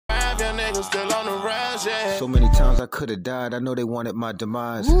your niggas still on the rise, yeah. So many times I could've died, I know they wanted my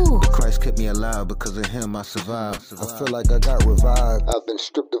demise. But Christ kept me alive, because of him I survived. I feel like I got revived. I've been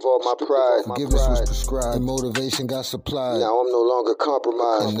stripped of all my pride. Forgiveness was prescribed, and motivation got supplied. Now I'm no longer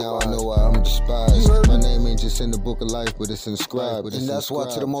compromised, and now I know why I'm despised. My name ain't just in the book of life, but it's inscribed. And that's why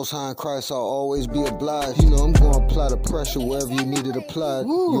to the Most High in Christ I'll always be obliged. You know I'm gonna apply the pressure wherever you need it applied.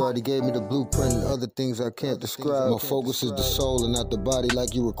 You already gave me the blueprint and other things I can't describe. My focus is the soul and not the body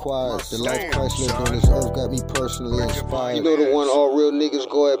like you required. The life Christ lived on this earth got me personally inspired. You know the one all real niggas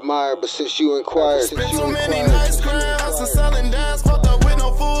go admire, but since you inquired, Spent too many nights crying, hustling, selling dance, fucked up with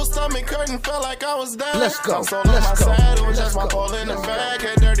no food stomach, curtain felt like I was down. Let's go. I'm sold on my side, it was just my pole in the bag.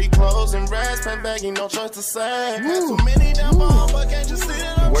 Had dirty clothes and rags, spent baggy, no choice to say. Had too many down below, but can't you see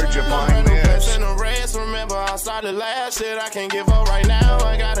that I'm Where'd you trying? find this? In the race, remember I started last shit, I can't give up right now.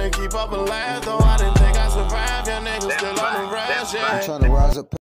 I gotta keep up and laugh, though I didn't think I survived. Your niggas still on the rise, yeah. I'm trying to rise up.